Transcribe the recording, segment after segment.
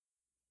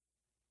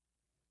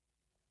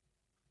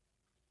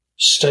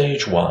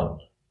Stage 1.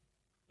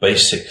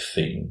 Basic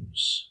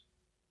themes.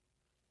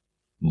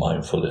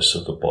 Mindfulness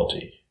of the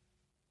body.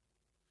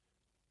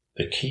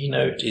 The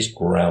keynote is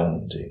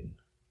grounding.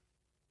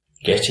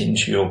 Get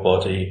into your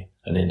body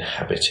and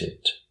inhabit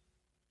it,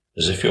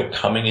 as if you're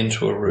coming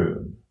into a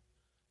room,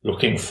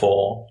 looking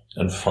for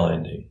and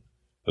finding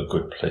a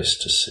good place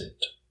to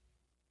sit.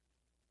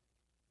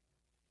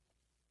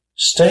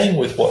 Staying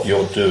with what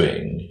you're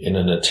doing in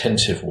an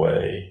attentive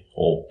way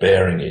or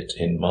bearing it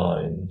in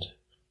mind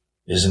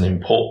is an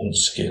important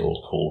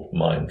skill called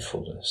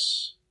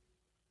mindfulness.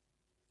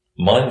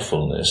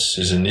 Mindfulness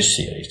is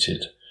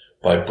initiated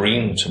by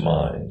bringing to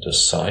mind a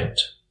sight,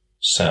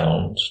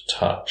 sound,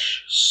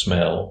 touch,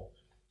 smell,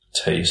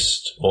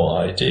 taste, or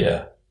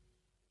idea.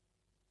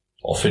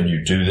 Often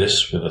you do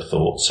this with a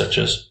thought such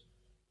as,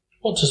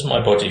 what does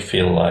my body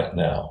feel like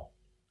now?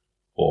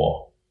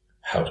 Or,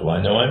 how do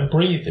I know I'm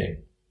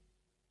breathing?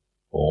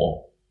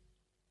 Or,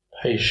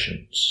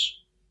 patience.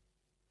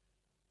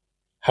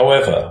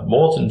 However,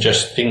 more than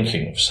just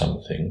thinking of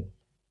something,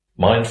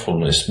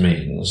 mindfulness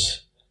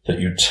means that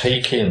you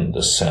take in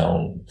the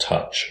sound,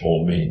 touch,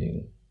 or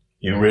meaning.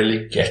 You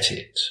really get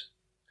it.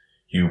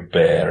 You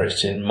bear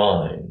it in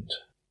mind.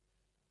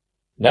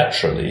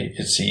 Naturally,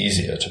 it's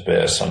easier to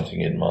bear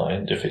something in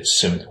mind if it's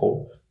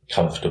simple,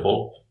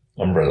 comfortable,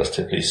 and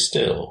relatively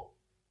still.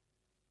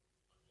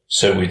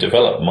 So we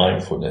develop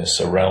mindfulness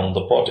around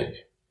the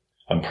body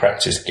and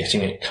practice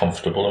getting it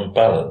comfortable and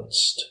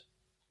balanced.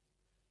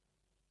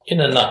 In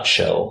a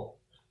nutshell,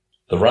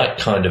 the right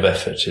kind of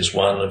effort is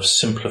one of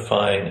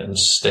simplifying and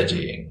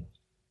steadying.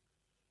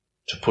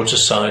 To put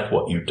aside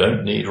what you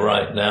don't need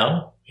right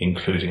now,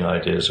 including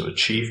ideas of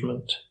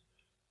achievement,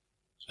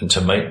 and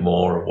to make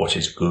more of what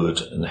is good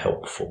and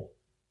helpful.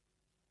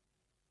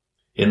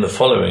 In the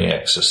following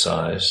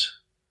exercise,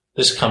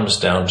 this comes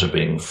down to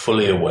being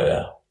fully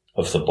aware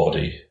of the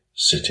body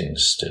sitting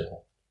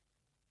still.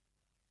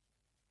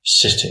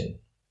 Sitting.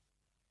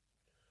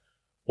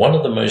 One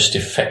of the most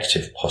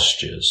effective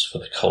postures for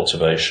the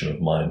cultivation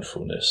of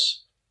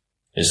mindfulness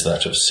is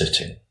that of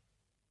sitting.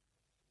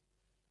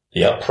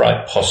 The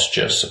upright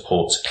posture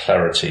supports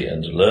clarity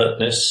and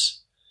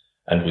alertness,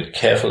 and with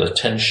careful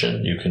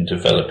attention you can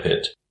develop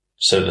it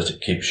so that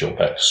it keeps your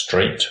back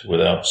straight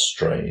without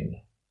strain.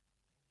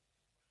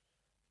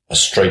 A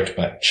straight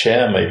back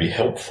chair may be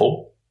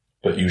helpful,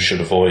 but you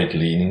should avoid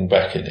leaning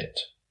back in it.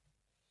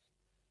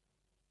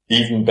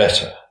 Even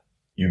better,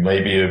 you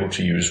may be able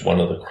to use one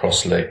of the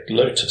cross-legged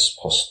lotus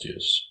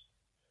postures.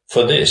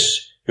 For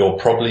this, you'll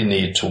probably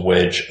need to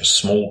wedge a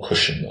small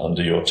cushion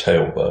under your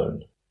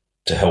tailbone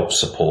to help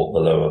support the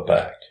lower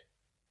back.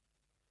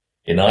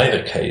 In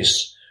either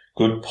case,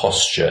 good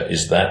posture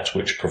is that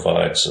which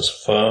provides a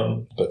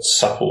firm but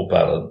supple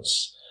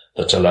balance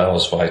that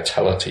allows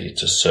vitality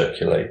to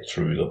circulate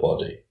through the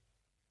body.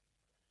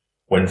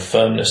 When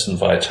firmness and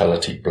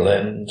vitality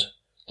blend,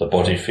 the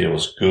body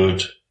feels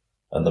good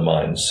and the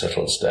mind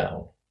settles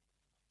down.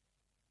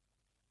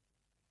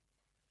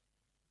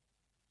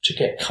 To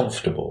get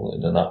comfortable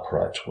in an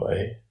upright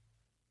way,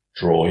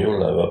 draw your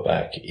lower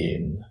back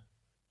in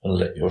and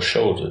let your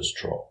shoulders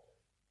drop.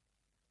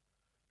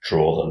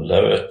 Draw the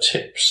lower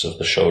tips of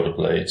the shoulder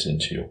blades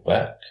into your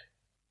back.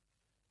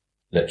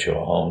 Let your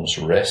arms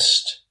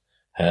rest,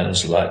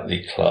 hands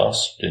lightly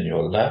clasped in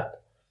your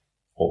lap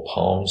or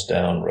palms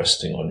down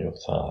resting on your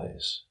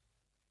thighs.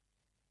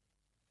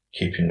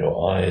 Keeping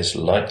your eyes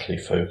lightly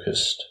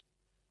focused,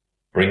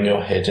 bring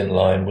your head in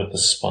line with the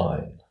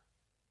spine.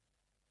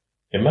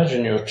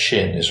 Imagine your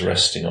chin is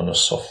resting on a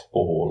soft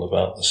ball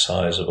about the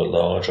size of a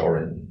large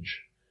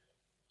orange,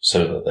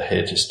 so that the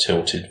head is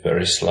tilted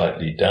very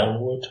slightly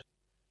downward,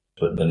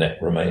 but the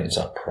neck remains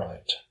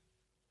upright.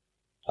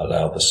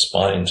 Allow the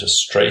spine to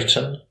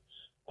straighten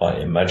by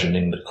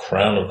imagining the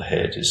crown of the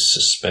head is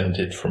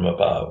suspended from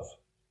above.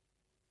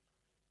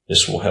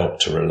 This will help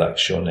to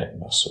relax your neck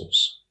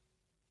muscles.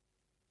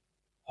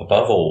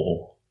 Above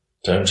all,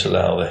 don't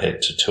allow the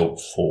head to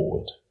tilt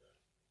forward,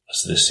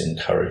 as this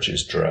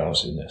encourages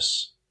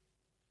drowsiness.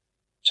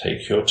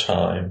 Take your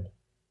time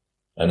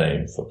and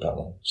aim for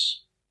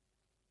balance.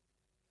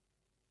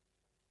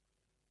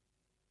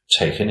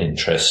 Take an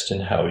interest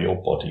in how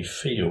your body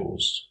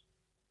feels.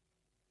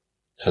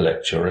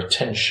 Collect your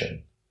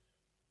attention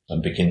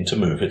and begin to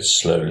move it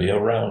slowly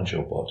around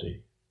your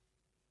body.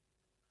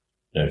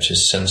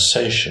 Notice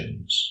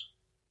sensations.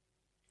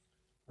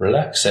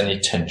 Relax any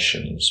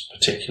tensions,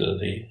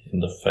 particularly in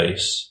the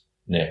face,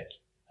 neck,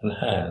 and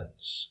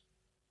hands.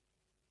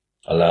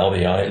 Allow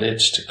the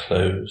eyelids to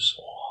close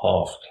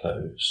or half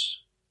close.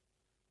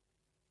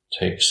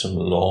 Take some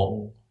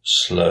long,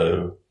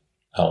 slow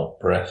out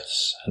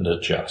breaths and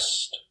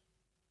adjust.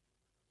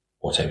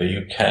 Whatever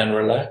you can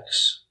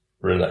relax,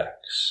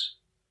 relax.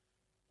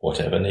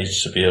 Whatever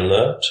needs to be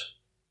alert,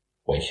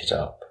 wake it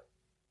up.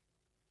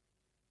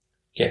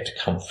 Get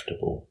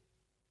comfortable.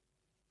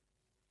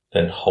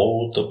 Then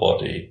hold the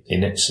body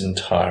in its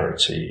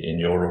entirety in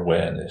your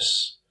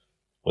awareness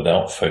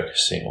without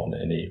focusing on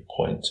any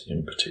point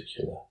in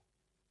particular.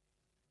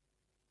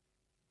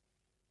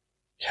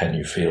 Can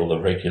you feel the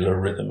regular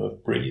rhythm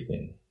of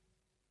breathing?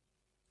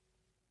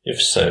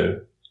 If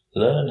so,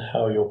 learn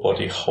how your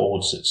body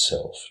holds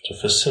itself to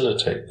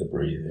facilitate the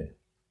breathing.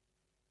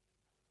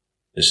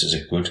 This is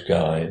a good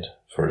guide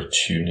for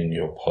attuning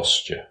your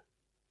posture.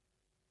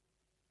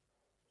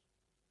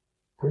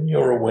 Bring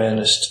your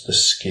awareness to the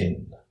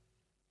skin,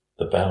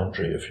 the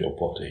boundary of your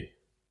body.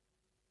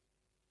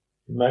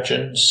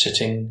 Imagine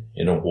sitting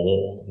in a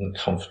warm and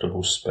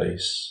comfortable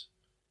space,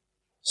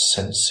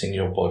 sensing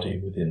your body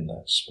within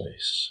that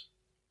space.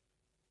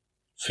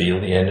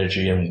 Feel the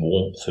energy and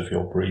warmth of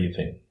your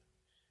breathing.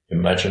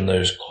 Imagine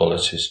those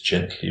qualities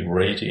gently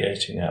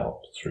radiating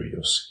out through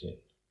your skin.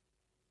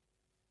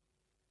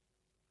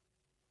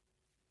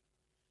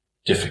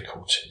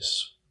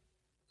 Difficulties.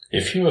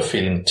 If you are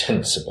feeling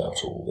tense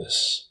about all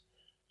this,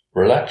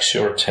 relax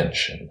your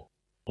attention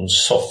and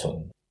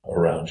soften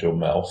around your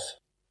mouth,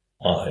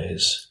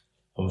 eyes,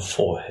 and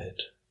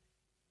forehead.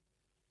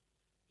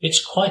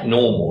 It's quite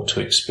normal to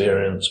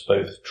experience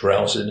both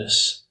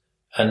drowsiness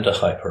and a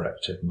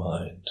hyperactive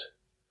mind.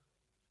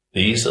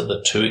 These are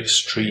the two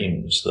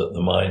extremes that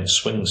the mind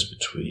swings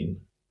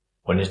between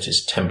when it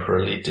is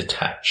temporarily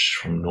detached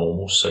from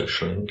normal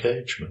social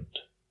engagement.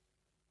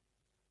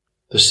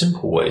 The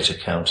simple way to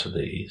counter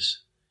these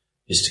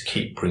is to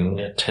keep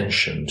bringing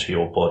attention to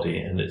your body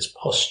and its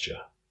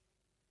posture.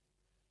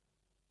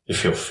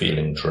 If you're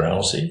feeling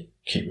drowsy,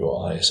 keep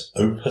your eyes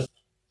open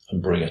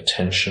and bring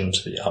attention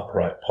to the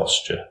upright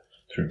posture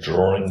through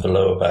drawing the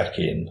lower back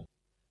in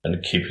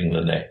and keeping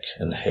the neck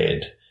and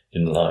head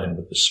in line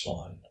with the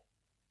spine.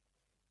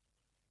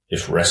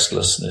 If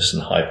restlessness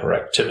and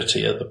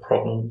hyperactivity are the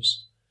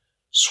problems,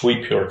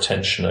 sweep your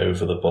attention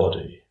over the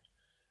body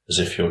as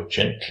if you're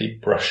gently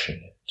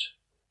brushing it,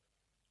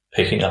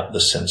 picking up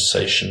the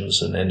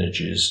sensations and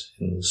energies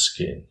in the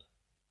skin.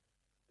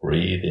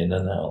 Breathe in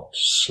and out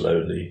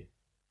slowly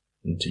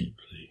and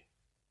deeply.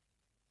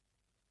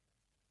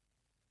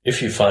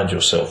 If you find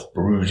yourself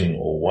brooding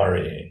or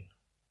worrying,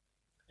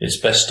 it's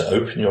best to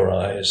open your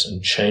eyes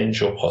and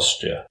change your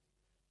posture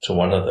to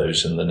one of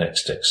those in the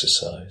next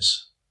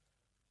exercise,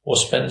 or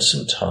spend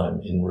some time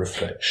in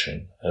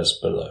reflection as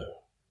below.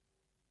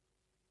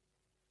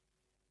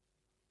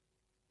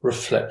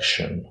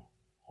 Reflection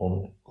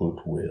on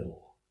goodwill.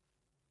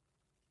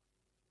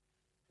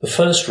 The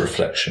first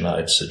reflection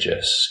I'd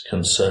suggest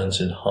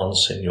concerns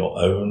enhancing your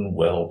own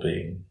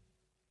well-being.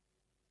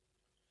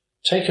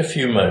 Take a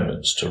few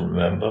moments to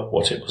remember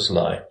what it was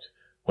like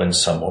when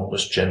someone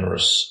was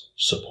generous,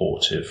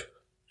 supportive,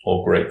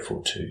 or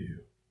grateful to you.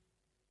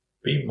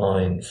 Be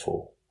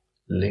mindful,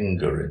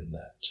 linger in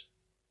that.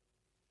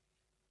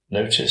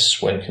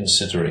 Notice when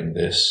considering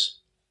this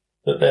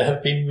that there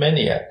have been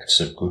many acts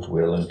of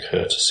goodwill and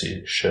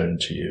courtesy shown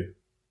to you.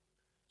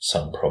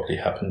 Some probably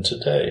happened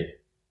today.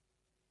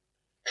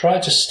 Try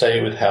to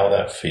stay with how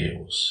that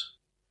feels,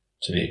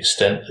 to the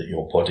extent that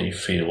your body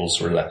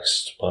feels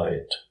relaxed by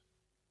it.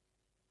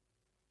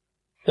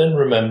 Then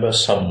remember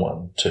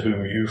someone to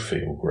whom you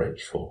feel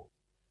grateful,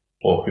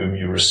 or whom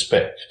you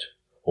respect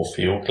or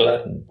feel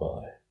gladdened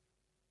by.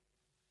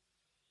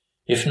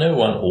 If no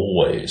one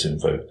always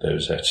invoked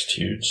those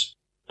attitudes,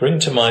 bring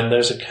to mind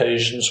those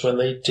occasions when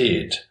they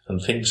did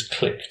and things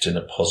clicked in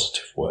a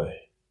positive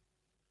way.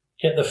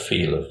 Get the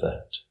feel of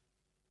that.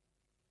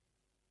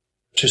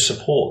 To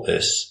support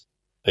this,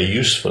 a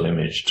useful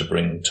image to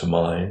bring to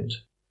mind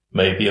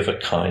may be of a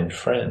kind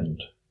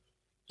friend,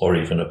 or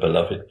even a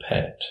beloved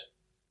pet,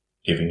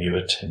 giving you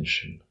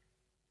attention.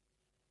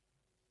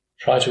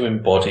 Try to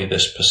embody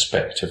this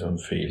perspective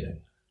and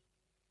feeling,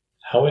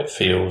 how it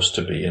feels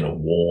to be in a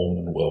warm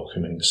and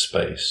welcoming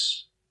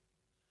space.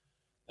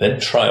 Then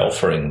try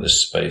offering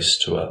this space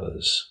to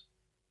others.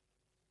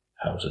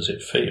 How does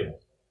it feel?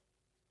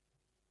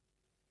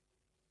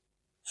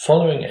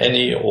 Following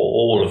any or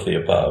all of the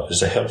above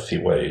is a healthy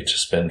way to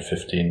spend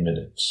 15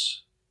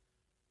 minutes.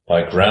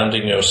 By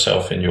grounding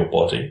yourself in your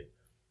body,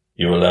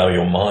 you allow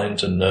your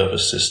mind and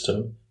nervous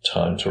system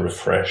time to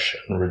refresh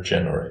and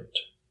regenerate.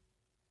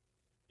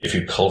 If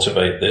you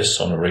cultivate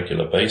this on a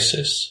regular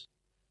basis,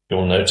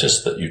 you'll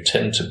notice that you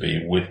tend to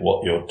be with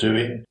what you're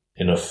doing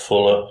in a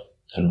fuller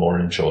and more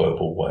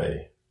enjoyable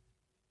way.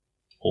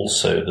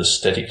 Also, the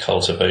steady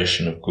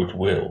cultivation of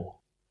goodwill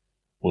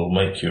will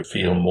make you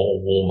feel more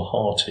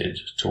warm-hearted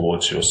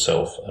towards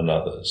yourself and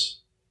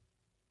others.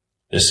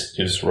 This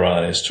gives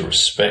rise to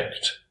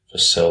respect for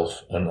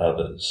self and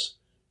others,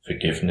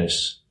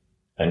 forgiveness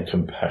and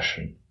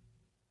compassion,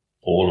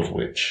 all of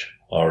which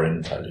are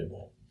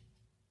invaluable.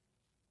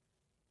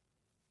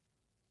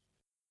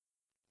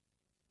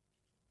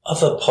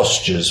 Other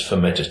postures for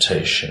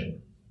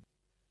meditation.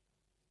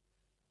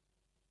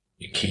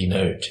 The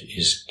keynote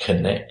is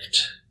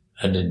connect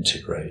and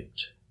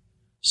integrate.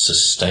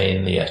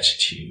 Sustain the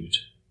attitude.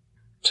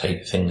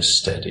 Take things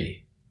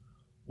steady,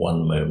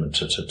 one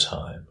moment at a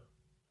time.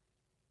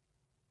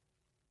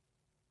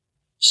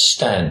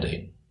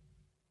 Standing.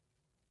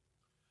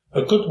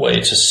 A good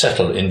way to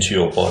settle into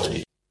your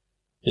body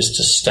is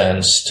to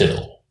stand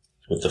still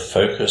with the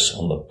focus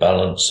on the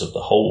balance of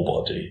the whole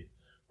body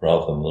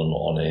rather than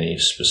on any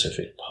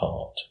specific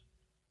part.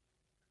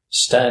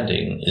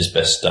 Standing is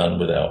best done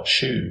without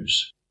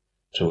shoes,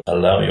 to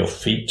allow your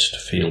feet to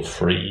feel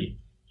free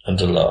and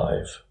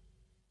alive.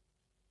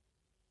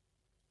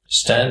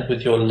 Stand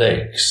with your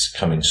legs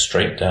coming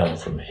straight down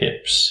from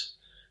hips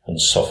and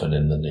soften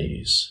in the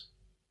knees.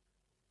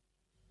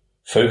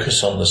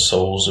 Focus on the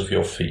soles of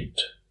your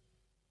feet.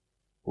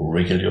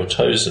 Wriggle your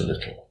toes a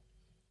little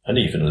and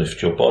even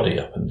lift your body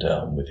up and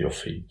down with your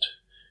feet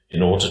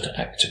in order to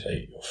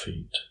activate your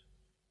feet.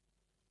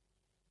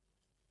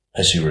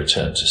 As you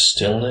return to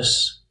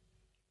stillness,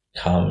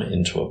 come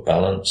into a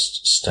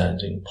balanced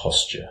standing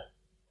posture.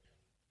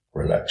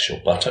 Relax your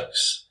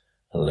buttocks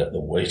and let the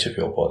weight of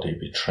your body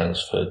be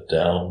transferred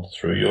down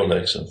through your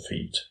legs and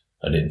feet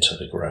and into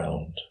the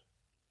ground.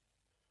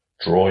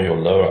 Draw your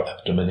lower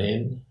abdomen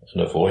in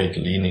and avoid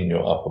leaning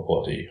your upper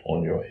body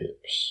on your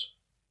hips.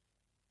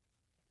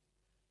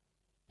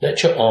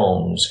 Let your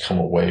arms come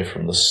away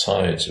from the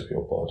sides of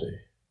your body,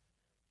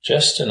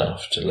 just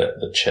enough to let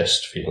the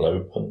chest feel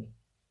open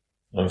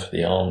and for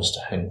the arms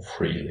to hang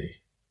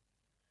freely.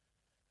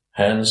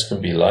 Hands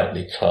can be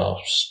lightly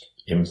clasped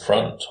in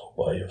front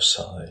or by your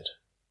side.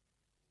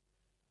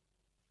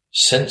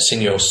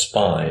 Sensing your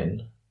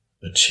spine,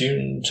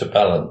 attuned to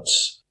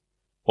balance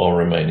while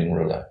remaining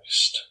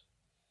relaxed.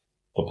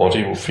 The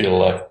body will feel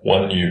like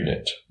one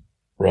unit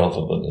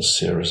rather than a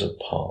series of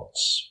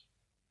parts.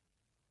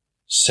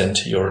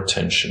 Center your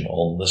attention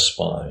on the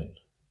spine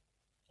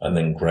and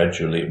then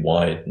gradually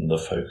widen the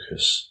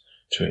focus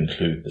to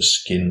include the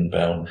skin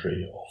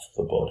boundary of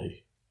the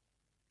body.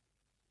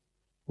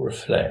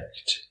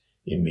 Reflect.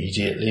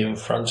 Immediately in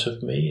front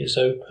of me is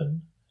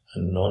open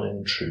and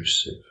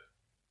non-intrusive.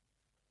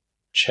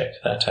 Check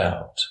that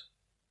out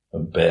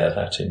and bear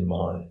that in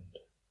mind.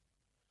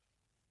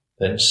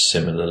 Then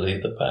similarly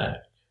the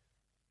back.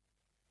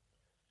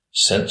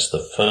 Sense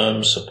the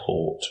firm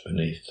support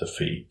beneath the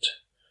feet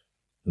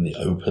and the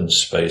open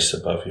space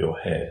above your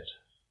head.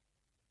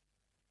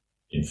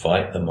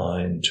 Invite the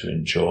mind to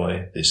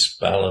enjoy this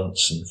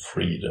balance and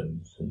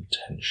freedom from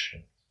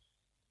tension.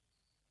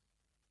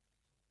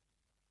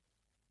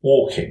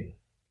 Walking.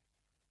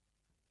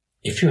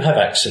 If you have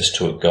access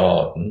to a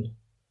garden,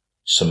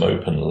 some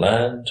open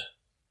land,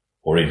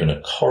 or even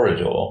a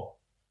corridor,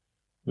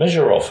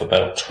 measure off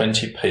about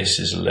 20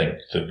 paces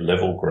length of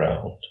level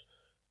ground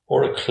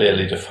or a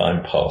clearly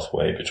defined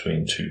pathway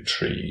between two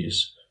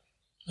trees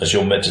as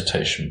your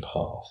meditation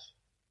path.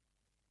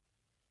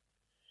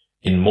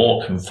 In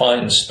more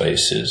confined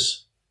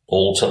spaces,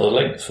 alter the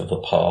length of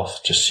the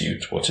path to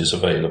suit what is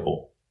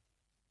available.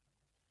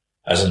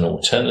 As an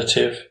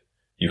alternative,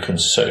 you can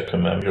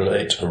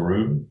circumambulate a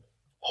room,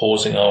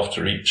 pausing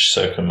after each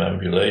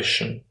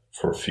circumambulation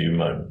for a few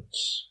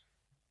moments.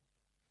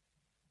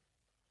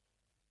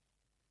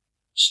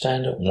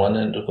 Stand at one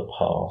end of the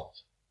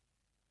path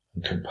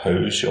and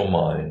compose your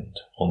mind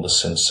on the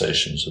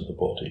sensations of the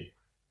body.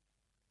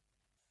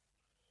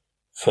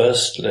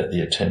 First, let the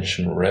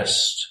attention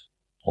rest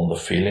on the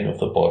feeling of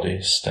the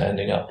body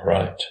standing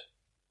upright,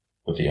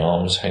 with the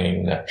arms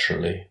hanging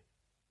naturally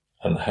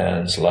and the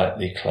hands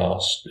lightly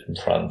clasped in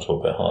front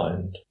or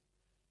behind,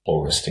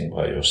 or resting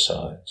by your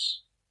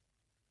sides.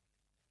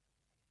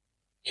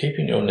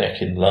 Keeping your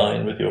neck in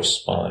line with your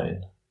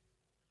spine,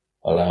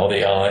 allow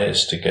the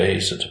eyes to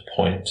gaze at a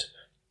point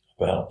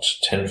about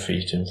 10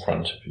 feet in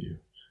front of you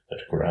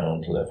at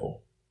ground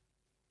level.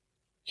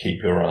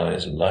 Keep your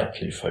eyes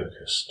lightly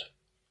focused,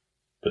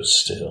 but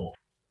still.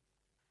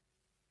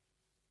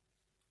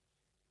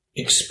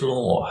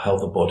 Explore how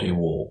the body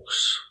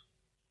walks.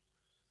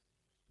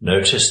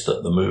 Notice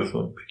that the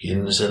movement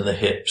begins in the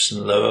hips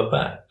and lower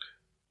back.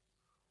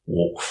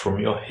 Walk from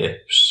your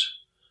hips,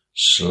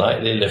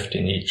 slightly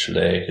lifting each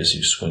leg as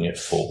you swing it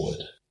forward.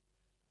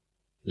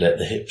 Let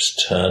the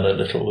hips turn a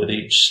little with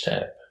each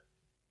step.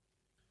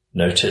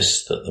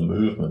 Notice that the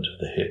movement of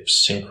the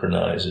hips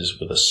synchronizes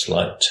with a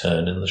slight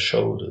turn in the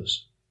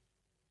shoulders.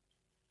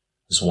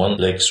 As one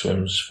leg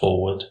swims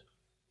forward,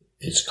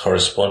 its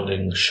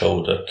corresponding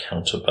shoulder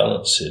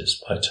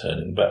counterbalances by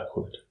turning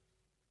backward.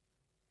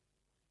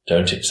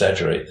 Don't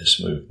exaggerate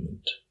this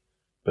movement,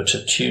 but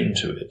attune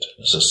to it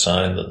as a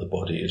sign that the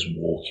body is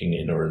walking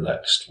in a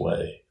relaxed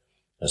way,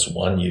 as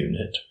one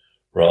unit,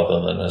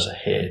 rather than as a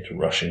head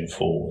rushing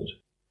forward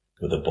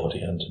with a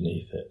body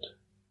underneath it.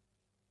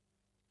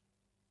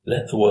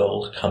 Let the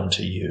world come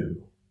to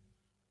you,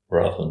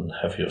 rather than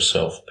have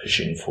yourself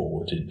pushing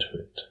forward into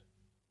it.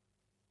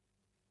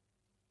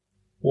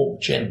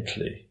 Walk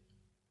gently,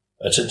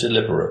 at a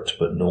deliberate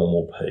but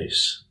normal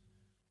pace,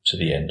 to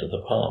the end of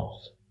the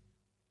path.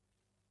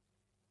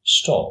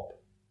 Stop.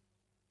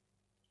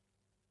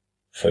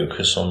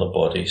 Focus on the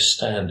body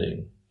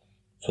standing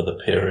for the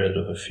period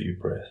of a few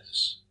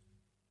breaths.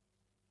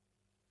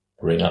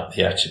 Bring up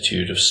the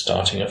attitude of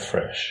starting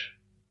afresh,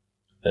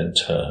 then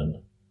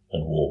turn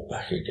and walk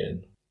back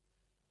again.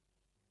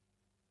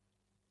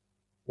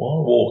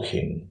 While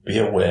walking, be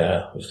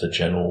aware of the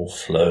general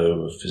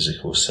flow of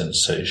physical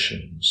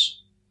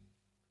sensations,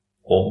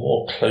 or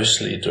more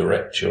closely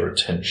direct your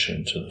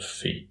attention to the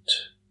feet.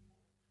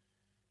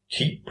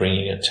 Keep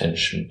bringing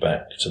attention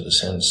back to the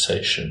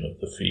sensation of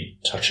the feet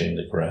touching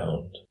the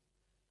ground,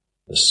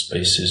 the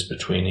spaces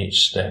between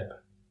each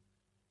step,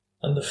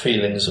 and the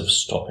feelings of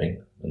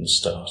stopping and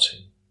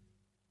starting.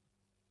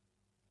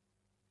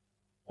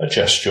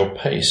 Adjust your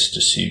pace to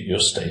suit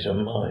your state of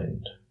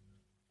mind,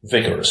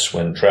 vigorous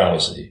when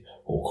drowsy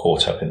or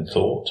caught up in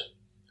thought,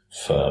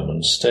 firm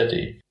and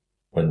steady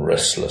when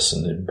restless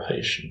and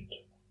impatient.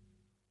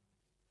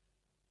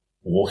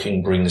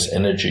 Walking brings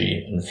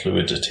energy and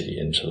fluidity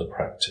into the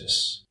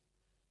practice,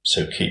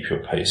 so keep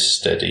your pace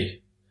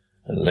steady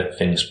and let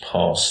things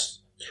pass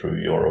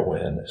through your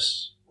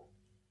awareness.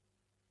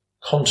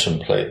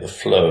 Contemplate the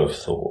flow of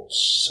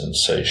thoughts,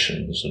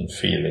 sensations and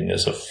feeling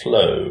as a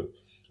flow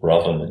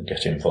rather than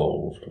get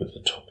involved with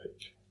the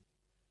topic.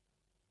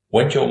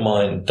 When your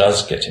mind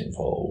does get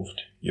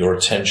involved, your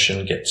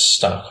attention gets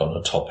stuck on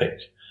a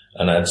topic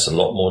and adds a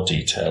lot more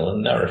detail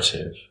and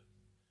narrative.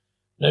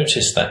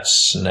 Notice that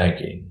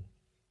snagging,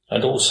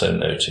 and also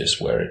notice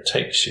where it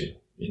takes you,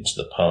 into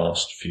the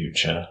past,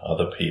 future,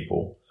 other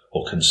people,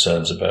 or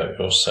concerns about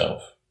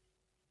yourself.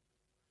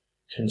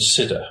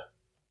 Consider,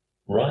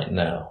 right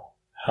now,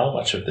 how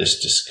much of this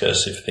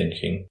discursive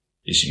thinking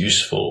is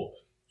useful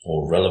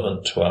or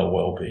relevant to our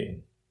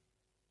well-being.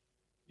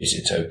 Is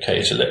it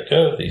okay to let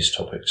go of these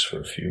topics for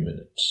a few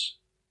minutes?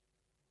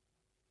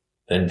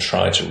 Then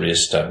try to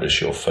re-establish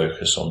your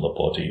focus on the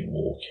body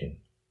walking.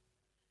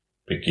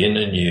 Begin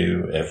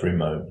anew every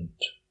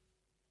moment.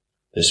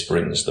 This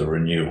brings the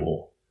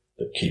renewal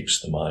that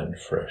keeps the mind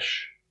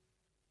fresh.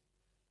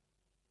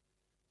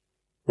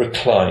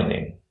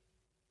 Reclining.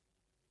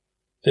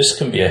 This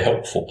can be a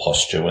helpful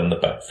posture when the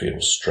back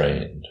feels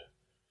strained.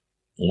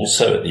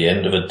 Also, at the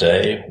end of a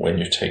day, when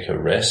you take a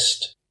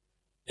rest,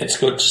 it's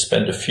good to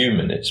spend a few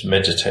minutes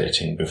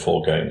meditating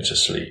before going to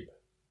sleep.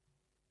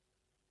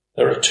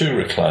 There are two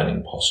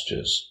reclining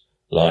postures,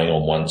 lying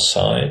on one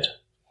side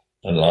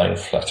and lying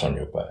flat on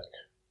your back.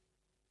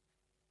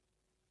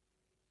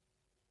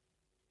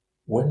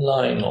 When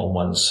lying on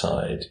one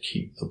side,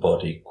 keep the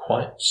body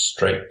quite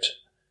straight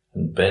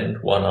and bend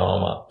one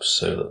arm up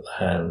so that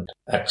the hand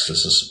acts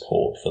as a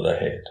support for the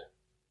head.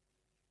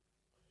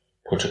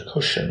 Put a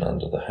cushion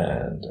under the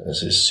hand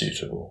as is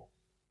suitable.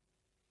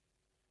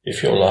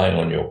 If you're lying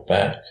on your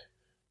back,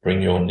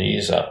 bring your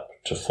knees up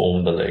to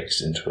form the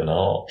legs into an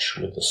arch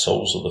with the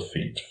soles of the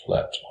feet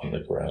flat on the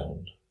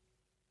ground.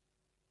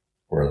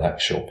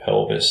 Relax your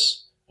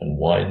pelvis and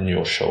widen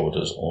your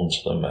shoulders onto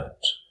the mat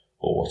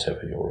or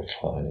whatever you're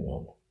reclining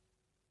on.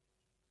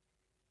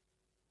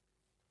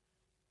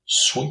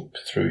 Sweep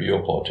through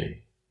your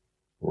body,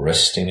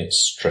 resting its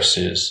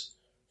stresses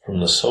from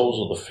the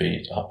soles of the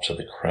feet up to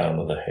the crown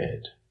of the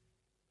head.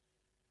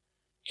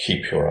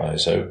 Keep your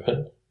eyes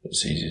open,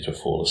 it's easy to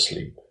fall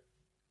asleep.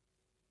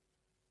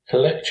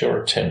 Collect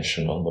your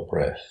attention on the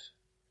breath,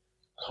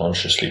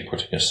 consciously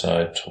putting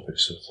aside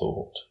topics of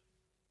thought.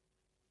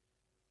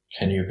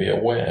 Can you be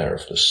aware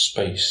of the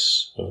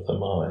space of the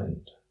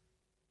mind?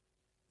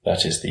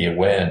 That is the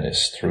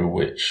awareness through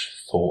which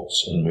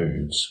thoughts and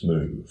moods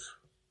move.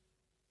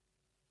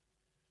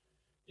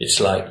 It's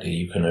likely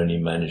you can only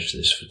manage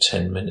this for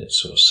 10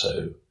 minutes or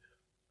so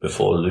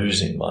before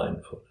losing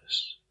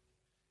mindfulness.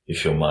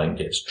 If your mind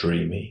gets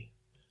dreamy,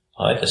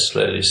 either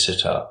slowly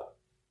sit up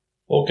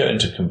or go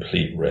into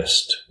complete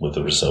rest with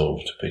the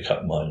resolve to pick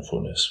up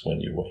mindfulness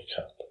when you wake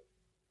up.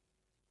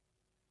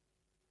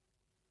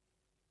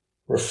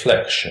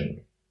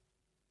 Reflection.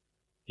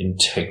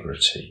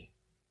 Integrity.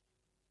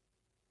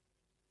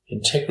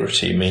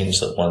 Integrity means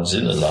that one's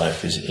inner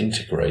life is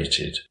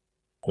integrated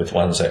with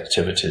one's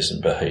activities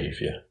and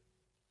behaviour.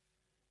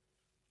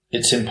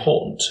 It's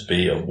important to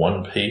be of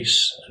one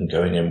piece and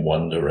going in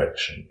one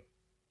direction.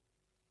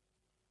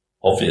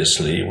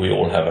 Obviously, we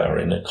all have our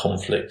inner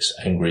conflicts,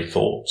 angry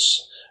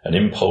thoughts, and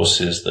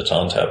impulses that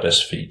aren't our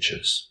best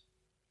features.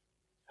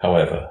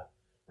 However,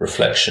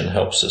 reflection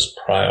helps us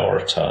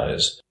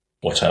prioritise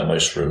what our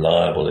most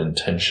reliable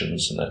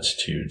intentions and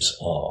attitudes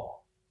are.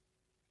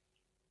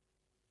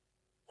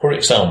 For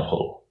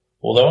example,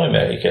 although I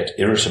may get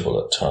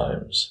irritable at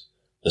times,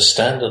 the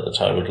standard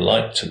that I would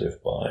like to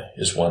live by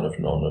is one of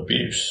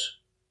non-abuse.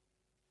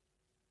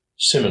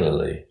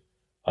 Similarly,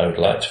 I would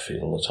like to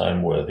feel that I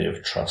am worthy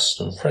of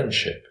trust and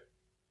friendship,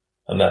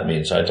 and that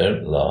means I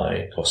don't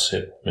lie,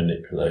 gossip,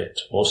 manipulate,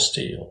 or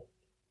steal.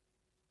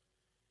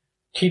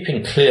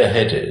 Keeping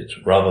clear-headed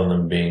rather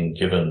than being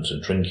given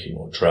to drinking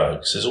or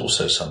drugs is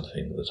also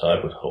something that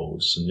I would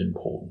hold as an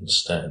important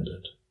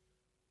standard.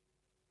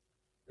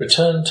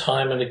 Return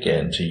time and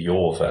again to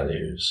your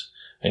values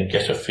and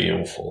get a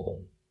feel for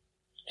them.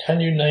 Can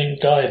you name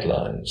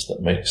guidelines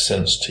that make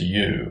sense to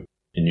you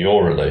in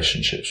your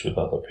relationships with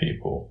other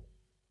people?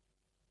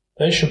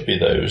 They should be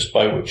those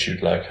by which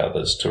you'd like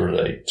others to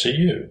relate to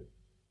you.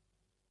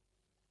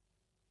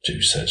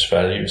 Do such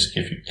values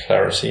give you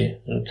clarity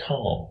and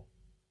calm?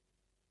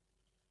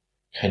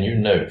 Can you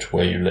note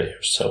where you let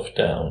yourself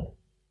down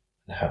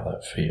and how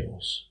that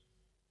feels?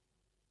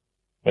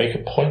 Make a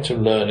point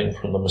of learning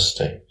from the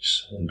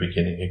mistakes and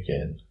beginning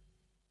again.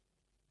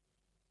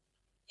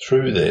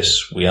 Through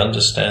this, we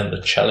understand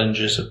the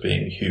challenges of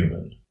being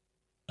human,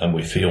 and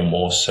we feel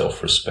more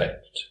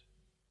self-respect.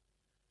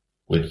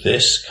 With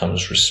this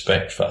comes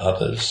respect for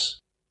others,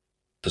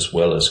 as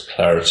well as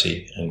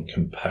clarity and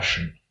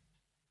compassion.